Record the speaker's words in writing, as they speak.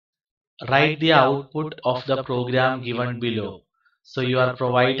write the output of the program given below. So you are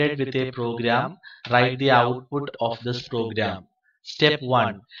provided with a program, write the output of this program. Step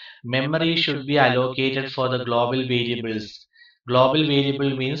 1. Memory should be allocated for the global variables. Global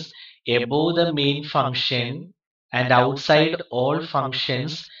variable means above the main function and outside all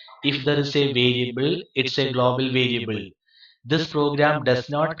functions. If there is a variable, it's a global variable. This program does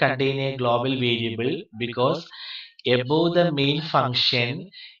not contain a global variable because above the main function,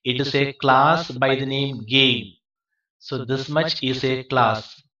 it is a class by the name game. So this much is a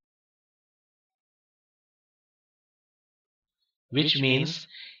class, which means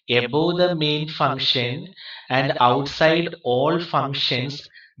above the main function and outside all functions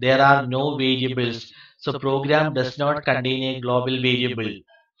there are no variables. So program does not contain a global variable.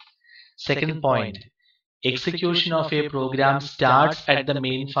 Second point, execution of a program starts at the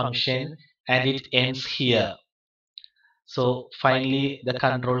main function and it ends here. So finally the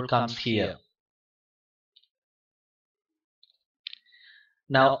control comes here.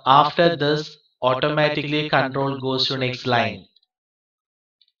 Now after this, automatically control goes to next line.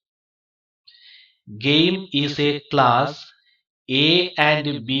 Game is a class. A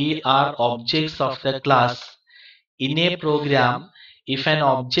and B are objects of the class. In a program, if an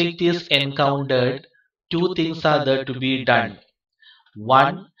object is encountered, two things are there to be done.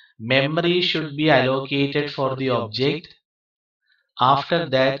 One, memory should be allocated for the object. After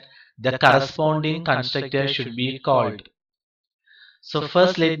that, the corresponding constructor should be called. So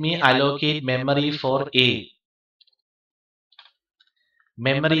first let me allocate memory for A.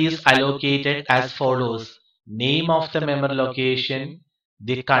 Memory is allocated as follows: name of the memory location,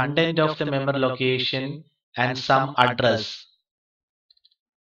 the content of the memory location, and some address.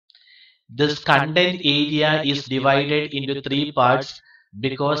 This content area is divided into three parts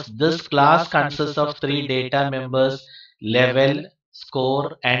because this class consists of three data members: level,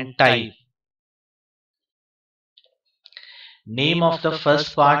 score, and type. Name of the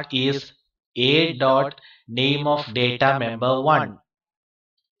first part is A dot name of data member 1.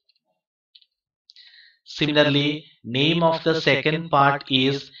 Similarly, name of the second part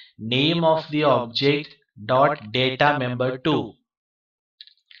is name of the object dot data member 2.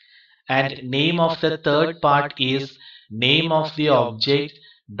 And name of the third part is name of the object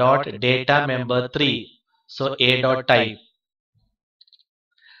dot data member 3. So A dot type.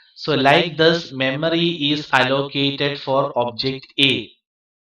 So like this, memory is allocated for object A.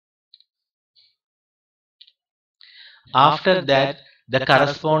 After that, the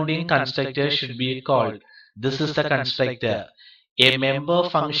corresponding constructor should be called. This is the constructor. A member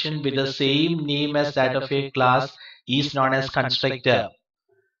function with the same name as that of a class is known as constructor.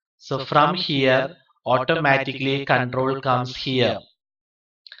 So from here, automatically control comes here.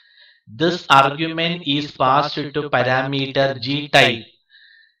 This argument is passed to parameter G type.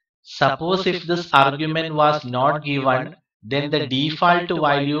 Suppose if this argument was not given, then the default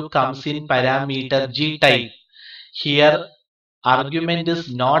value comes in parameter G type. Here argument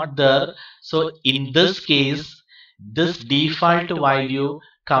is not there, so in this case this default value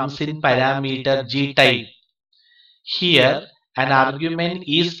comes in parameter G type. Here an argument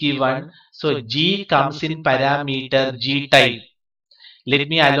is given, so G comes in parameter G type. Let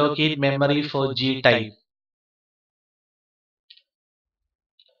me allocate memory for G type.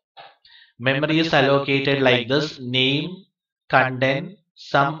 Memory is allocated like this: name, content,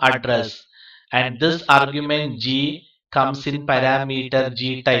 some address, and this argument G comes in parameter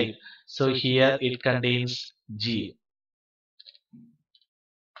G type. So here it contains G.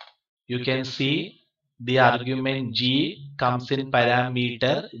 You can see the argument G comes in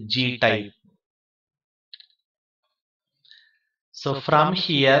parameter G type. So from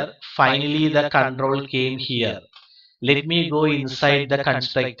here, finally the control came here. Let me go inside the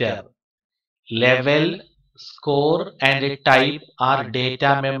constructor. Level, score, and type are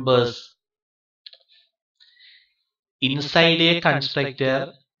data members. Inside a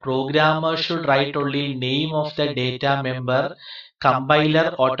constructor, programmer should write only name of the data member.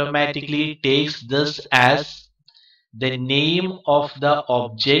 Compiler automatically takes this as the name of the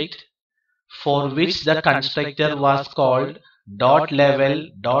object for which the constructor was called dot level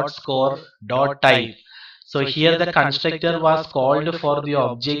dot score dot type. So here the constructor was called for the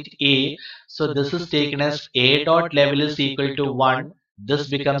object A. So this is taken as A dot level is equal to 1. This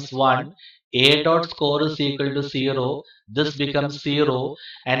becomes 1. A dot score is equal to 0. This becomes 0.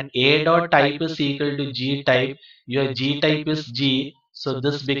 And A dot type is equal to G type. Your G type is G. So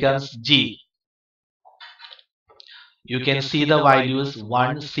this becomes G. You can see the values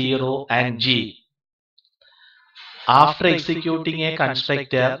 1, 0 and G. After executing a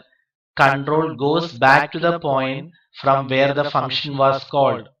constructor, control goes back to the point from where the function was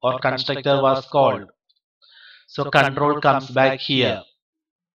called or constructor was called. So control comes back here.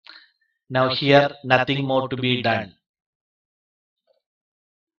 Now here nothing more to be done.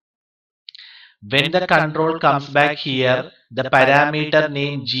 When the control comes back here, the parameter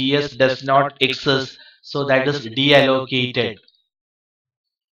name GS does not exist, so that is deallocated.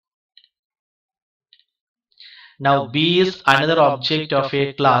 Now B is another object of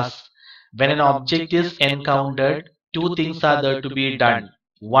a class. When an object is encountered, two things are there to be done.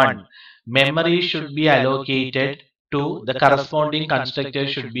 One, memory should be allocated. Two, the corresponding constructor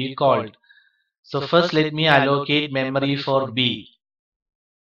should be called. So first let me allocate memory for B.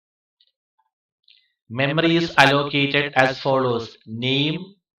 Memory is allocated as follows: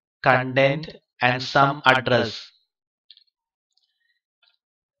 name, content, and some address.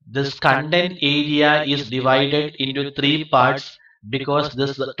 This content area is divided into three parts because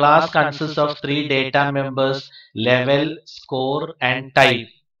this class consists of three data members: level, score, and type.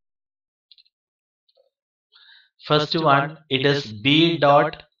 First one, it is B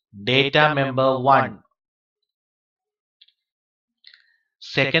dot data member 1.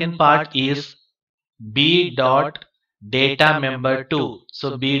 Second part is B dot data member 2,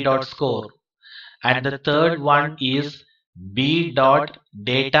 so B dot score. And the third one is B dot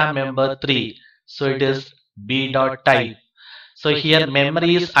data member 3, so it is B dot type. So here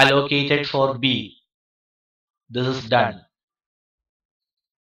memory is allocated for B. This is done.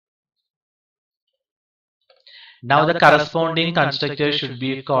 Now the corresponding constructor should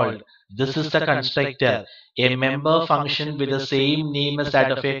be called. This is the constructor. A member function with the same name as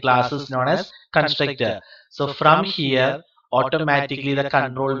that of a class is known as constructor. So from here, automatically the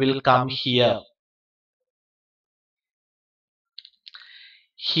control will come here.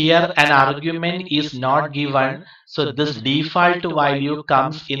 Here an argument is not given, so this default value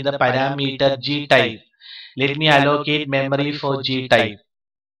comes in the parameter G type. Let me allocate memory for G type.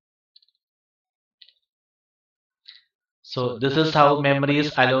 So this is how memory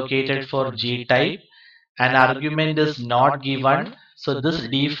is allocated for G type. An argument is not given, so this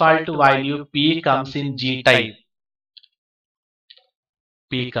default value P comes in G type.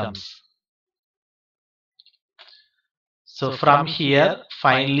 P comes. So from here,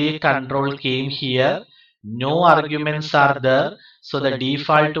 finally control came here. No arguments are there, so the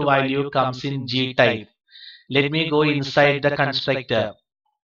default value comes in G type. Let me go inside the constructor.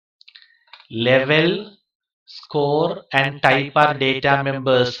 Level, score, and type are data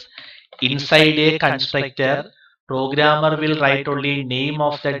members. Inside a constructor, programmer will write only name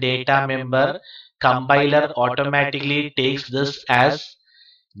of the data member. Compiler automatically takes this as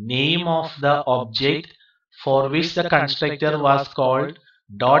name of the object for which the constructor was called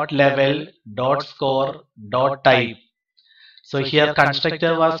dot level dot score dot type. So here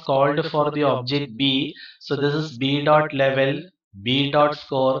constructor was called for the object B. So this is B dot level, B dot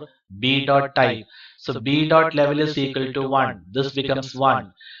score, B dot type. So B dot level is equal to 1. This becomes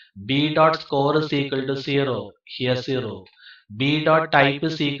 1. B dot score is equal to 0. Here 0. B dot type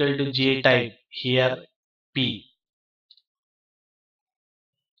is equal to G type. Here P.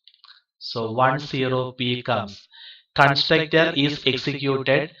 So 10P comes. Constructor is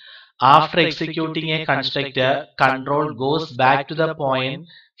executed. After executing a constructor, control goes back to the point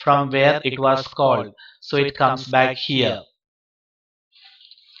from where it was called. So it comes back here.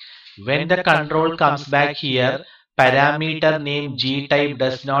 When the control comes back here, parameter name G type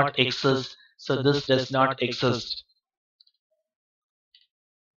does not exist. So this does not exist.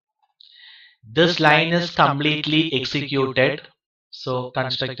 This line is completely executed. So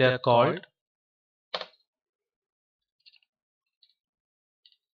constructor called.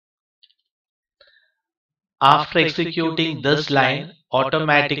 After executing this line,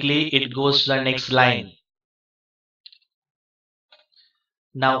 automatically it goes to the next line.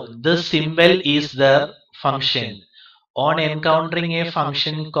 Now this symbol is the function. On encountering a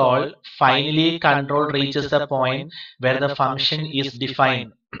function call, finally control reaches the point where the function is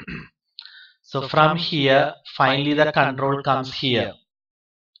defined. So from here, finally the control comes here.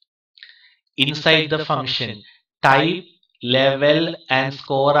 Inside the function, type, level, and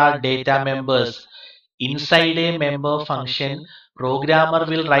score are data members. Inside a member function, programmer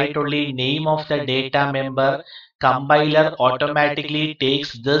will write only name of the data member. Compiler automatically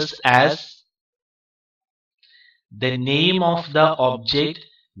takes this as the name of the object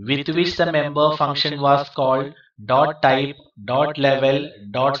with which the member function was called dot type dot level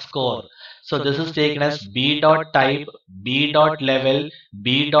dot score. So this is taken as B dot type, B dot level,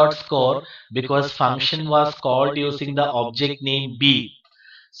 B dot score because function was called using the object name B.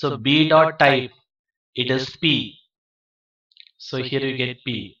 So B dot type, it is P. So here you get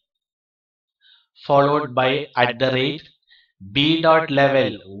P. followed by @ b dot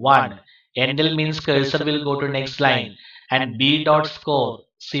level 1. Endl means cursor will go to next line, and b dot score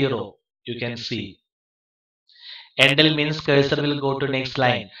 0. You can see. Endl means cursor will go to next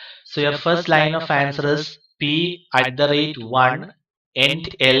line. So your first line of answer is p @ 1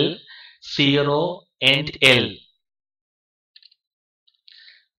 end l 0 end l.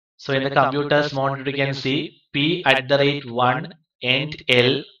 So in the computer's monitor you can see p @ 1 end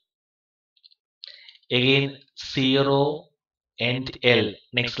l, again 0 end l,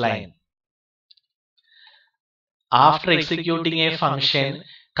 next line. After executing a function,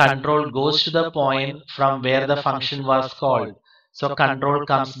 control goes to the point from where the function was called. So control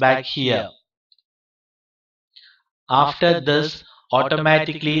comes back here. After this,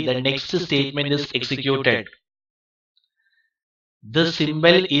 automatically the next statement is executed. This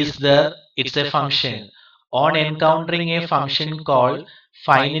symbol is there, it's a function. On encountering a function call,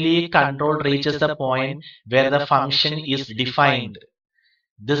 finally control reaches the point where the function is defined.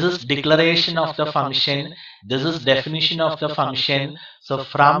 This is declaration of the function, this is definition of the function. So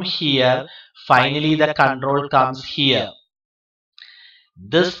from here, finally the control comes here.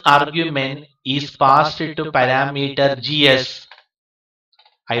 This argument is passed to parameter gs.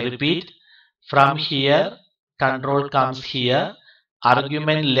 I repeat, from here, control comes here.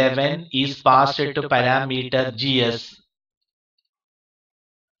 Argument 11 is passed to parameter gs.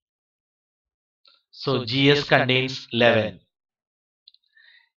 So gs contains 11.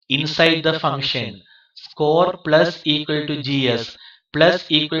 Inside the function, score plus equal to gs plus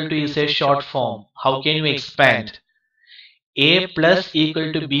equal to is a short form. How can you expand? A plus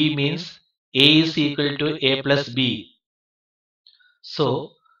equal to b means a is equal to a plus b.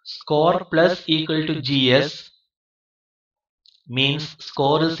 So score plus equal to gs means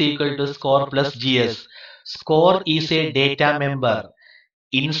score is equal to score plus gs. Score is a data member.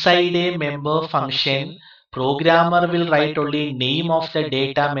 Inside a member function, programmer will write only name of the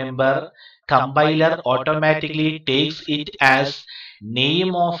data member. Compiler automatically takes it as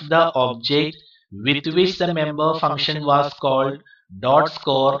name of the object with which the member function was called dot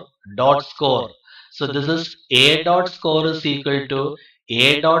score dot score. So this is a dot score is equal to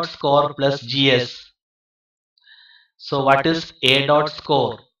a dot score plus gs. So what is a dot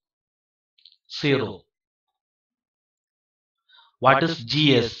score? 0. What is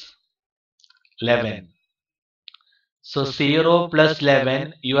gs? 11. So 0 plus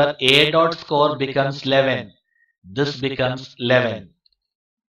 11, your a dot score becomes 11. This becomes 11.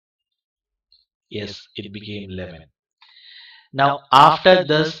 Yes, it became 11. Now after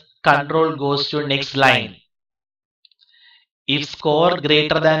this, control goes to next line. If score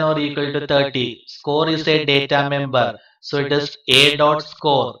greater than or equal to 30, score is a data member. So it is a dot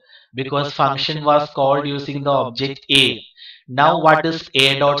score because function was called using the object a. Now what is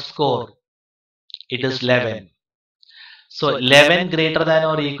a dot score? It is 11. So 11 greater than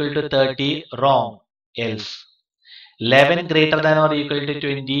or equal to 30, wrong, else. 11 greater than or equal to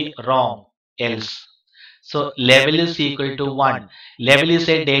 20, wrong, else. So level is equal to 1. Level is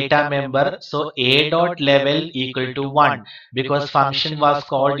a data member, so a dot level equal to 1 because function was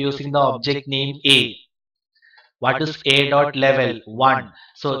called using the object name a. What is a dot level? 1.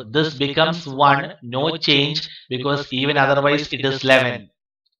 So this becomes 1, no change because even otherwise it is 11.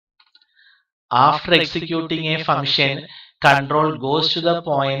 After executing a function, control goes to the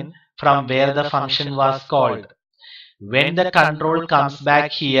point from where the function was called. When the control comes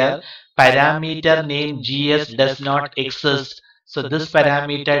back here, parameter name gs does not exist. So this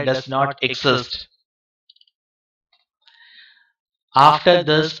parameter does not exist. After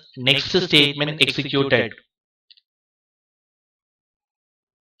this, next statement executed.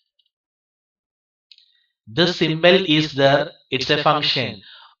 This symbol is there, it's a function.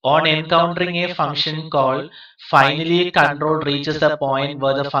 On encountering a function call, finally control reaches the point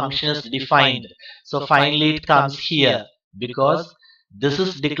where the function is defined. So finally it comes here because this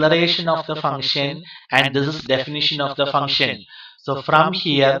is declaration of the function and this is definition of the function. So from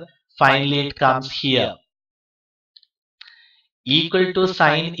here, finally it comes here. Equal to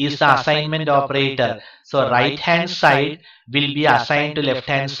sign is the assignment operator. So right hand side will be assigned to left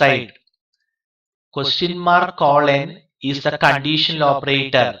hand side. Question mark colon is the conditional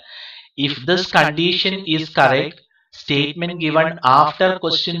operator. If this condition is correct, statement given after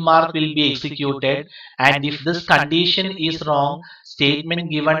question mark will be executed, and if this condition is wrong,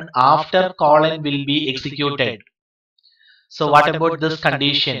 statement given after colon will be executed. So what about this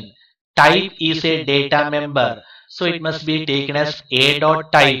condition? Type is a data member, so it must be taken as a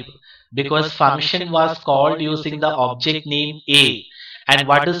dot type because function was called using the object name a. And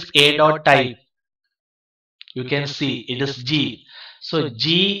what is a dot type? You can see it is G. So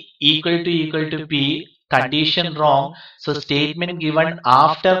G equal to P, condition wrong. So statement given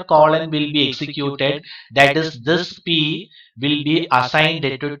after colon will be executed. That is, this P will be assigned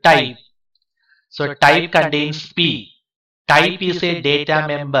to type. So type contains P. Type is a data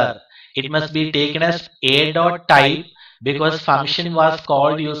member. It must be taken as A dot type because function was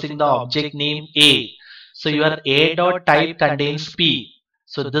called using the object name A. So your A dot type contains P.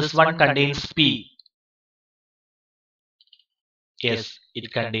 So this one contains P. Yes,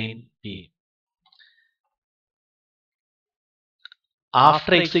 it contains P.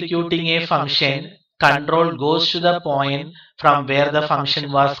 After executing a function, control goes to the point from where the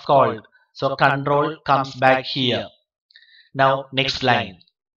function was called. So control comes back here. Now next line.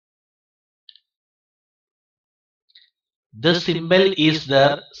 This symbol is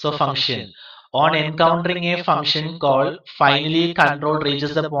there, so function. On encountering a function call, finally control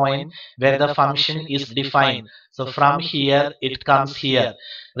reaches the point where the function is defined. So from here, it comes here.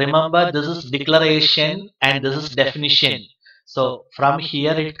 Remember, this is declaration and this is definition. So from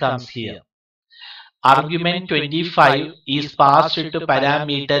here, it comes here. Argument 25 is passed to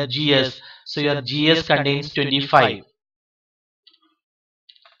parameter GS. So your GS contains 25.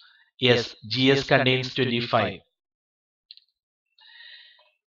 Yes, GS contains 25.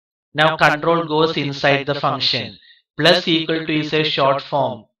 Now control goes inside the function. Plus equal to is a short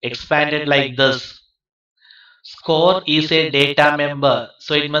form, expanded like this. Score is a data member,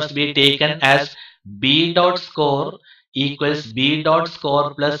 so it must be taken as b dot score equals b dot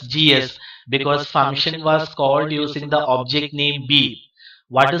score plus gs because function was called using the object name b.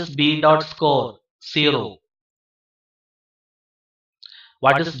 What is b dot score? 0.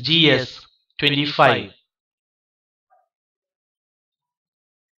 What is gs? 25.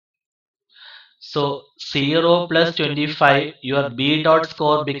 So 0 plus 25, your b dot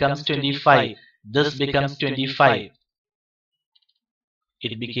score becomes 25. This becomes 25.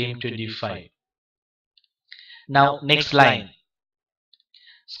 It became 25. Now next line.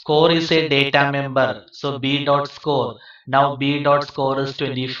 Score is a data member. So b dot score. Now b dot score is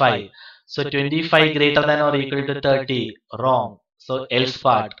 25. So 25 greater than or equal to 30. Wrong. So else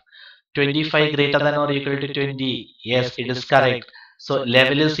part. 25 greater than or equal to 20. Yes, it is correct. So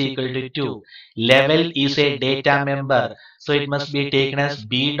level is equal to 2. Level is a data member. So it must be taken as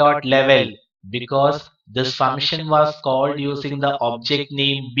b dot level because this function was called using the object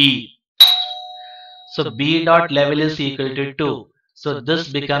name b. So b dot level is equal to 2. So this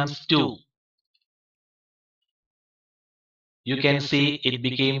becomes 2. You can see it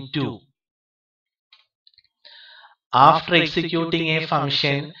became 2. After executing a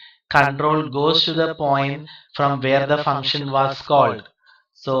function, control goes to the point from where the function was called.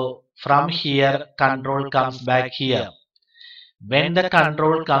 So from here, control comes back here. When the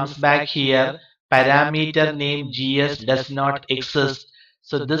control comes back here, parameter name gs does not exist.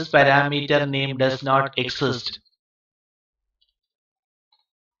 So this parameter name does not exist.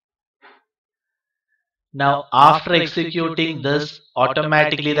 Now after executing this,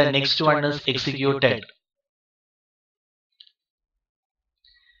 automatically the next one is executed.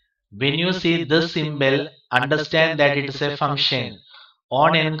 When you see this symbol, understand that it is a function.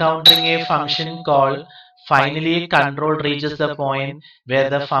 On encountering a function call, finally control reaches the point where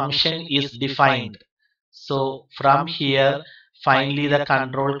the function is defined. So from here, finally the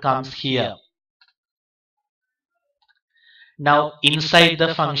control comes here. Now inside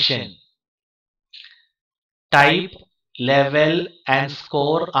the function, type, level and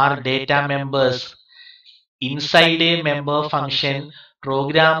score are data members. Inside a member function,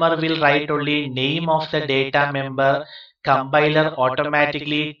 programmer will write only name of the data member. Compiler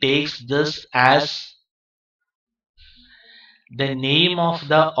automatically takes this as the name of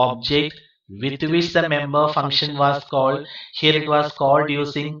the object with which the member function was called. Here it was called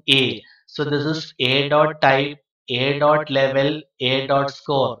using A. So this is A dot type, A dot level, A dot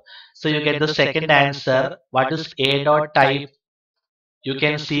score. So you get the second answer. What is A dot type? You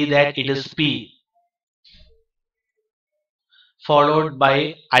can see that it is P, followed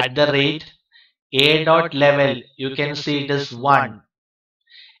by at the rate. A dot level, you can see it is 1.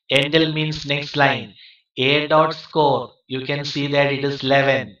 Endel means next line. A dot score, you can see that it is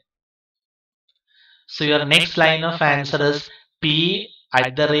 11. So your next line of answer is P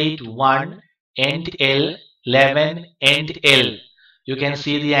at the rate 1 end L 11 end L. You can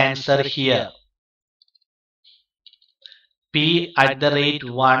see the answer here. P at the rate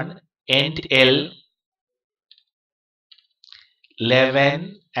 1 end L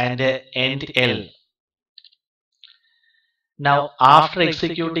 11 and end L. Now after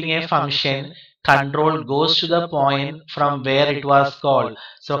executing a function, control goes to the point from where it was called.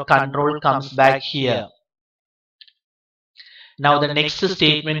 So control comes back here. Now the next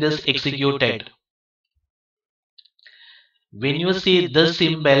statement is executed. When you see this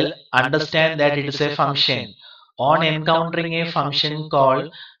symbol, understand that it is a function. On encountering a function call,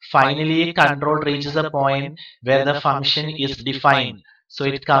 finally control reaches a point where the function is defined. So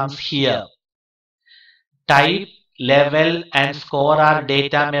it comes here. Type, level and score are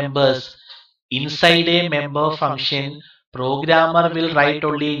data members. Inside a member function, programmer will write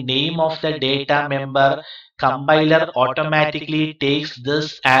only name of the data member. Compiler automatically takes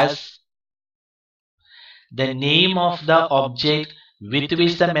this as the name of the object with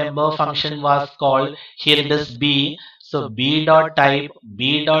which the member function was called. Here it is b. So b dot type,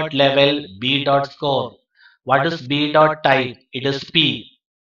 b dot level, b dot score. What is b dot type? It is p,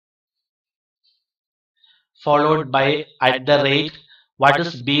 followed by at the rate. What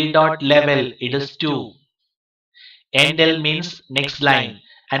is b dot level? It is 2. End L means next line.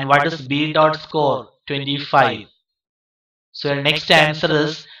 And what is b dot score? 25. So your next answer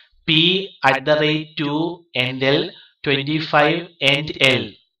is p at the rate 2 end L, 25 end L.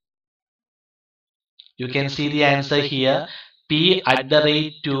 You can see the answer here. P at the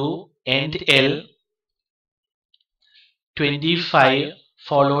rate 2 end L, 25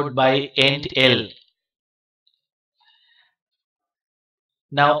 followed by end L.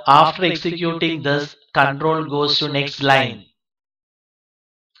 Now after executing this, control goes to next line.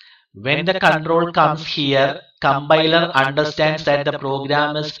 When the control comes here, compiler understands that the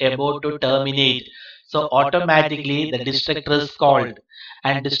program is about to terminate. So automatically the destructor is called.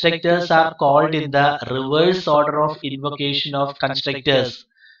 And destructors are called in the reverse order of invocation of constructors.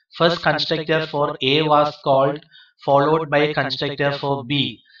 First constructor for A was called, followed by constructor for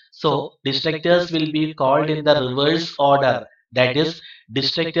B. So destructors will be called in the reverse order. That is,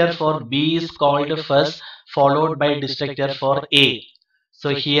 destructor for B is called first, followed by destructor for A.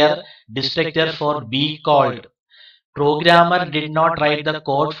 So here destructor for B called. Programmer did not write the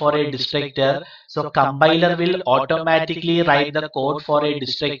code for a destructor, so compiler will automatically write the code for a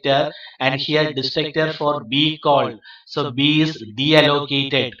destructor, and here destructor for B called. So B is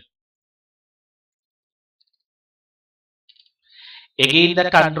deallocated. Again the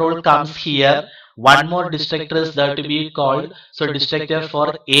control comes here. One more destructor is there to be called, so destructor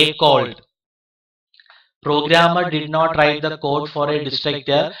for A called. Programmer did not write the code for a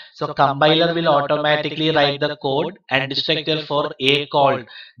destructor, so compiler will automatically write the code and destructor for A called.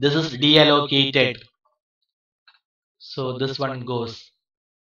 This is deallocated. So this one goes.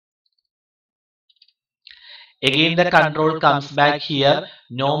 Again the control comes back here.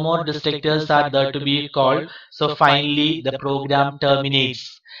 No more destructors are there to be called. So finally the program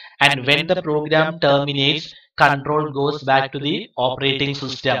terminates. And when the program terminates, control goes back to the operating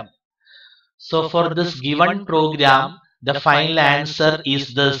system. So for this given program, the final answer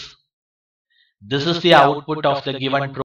is this. This is the output of the given program.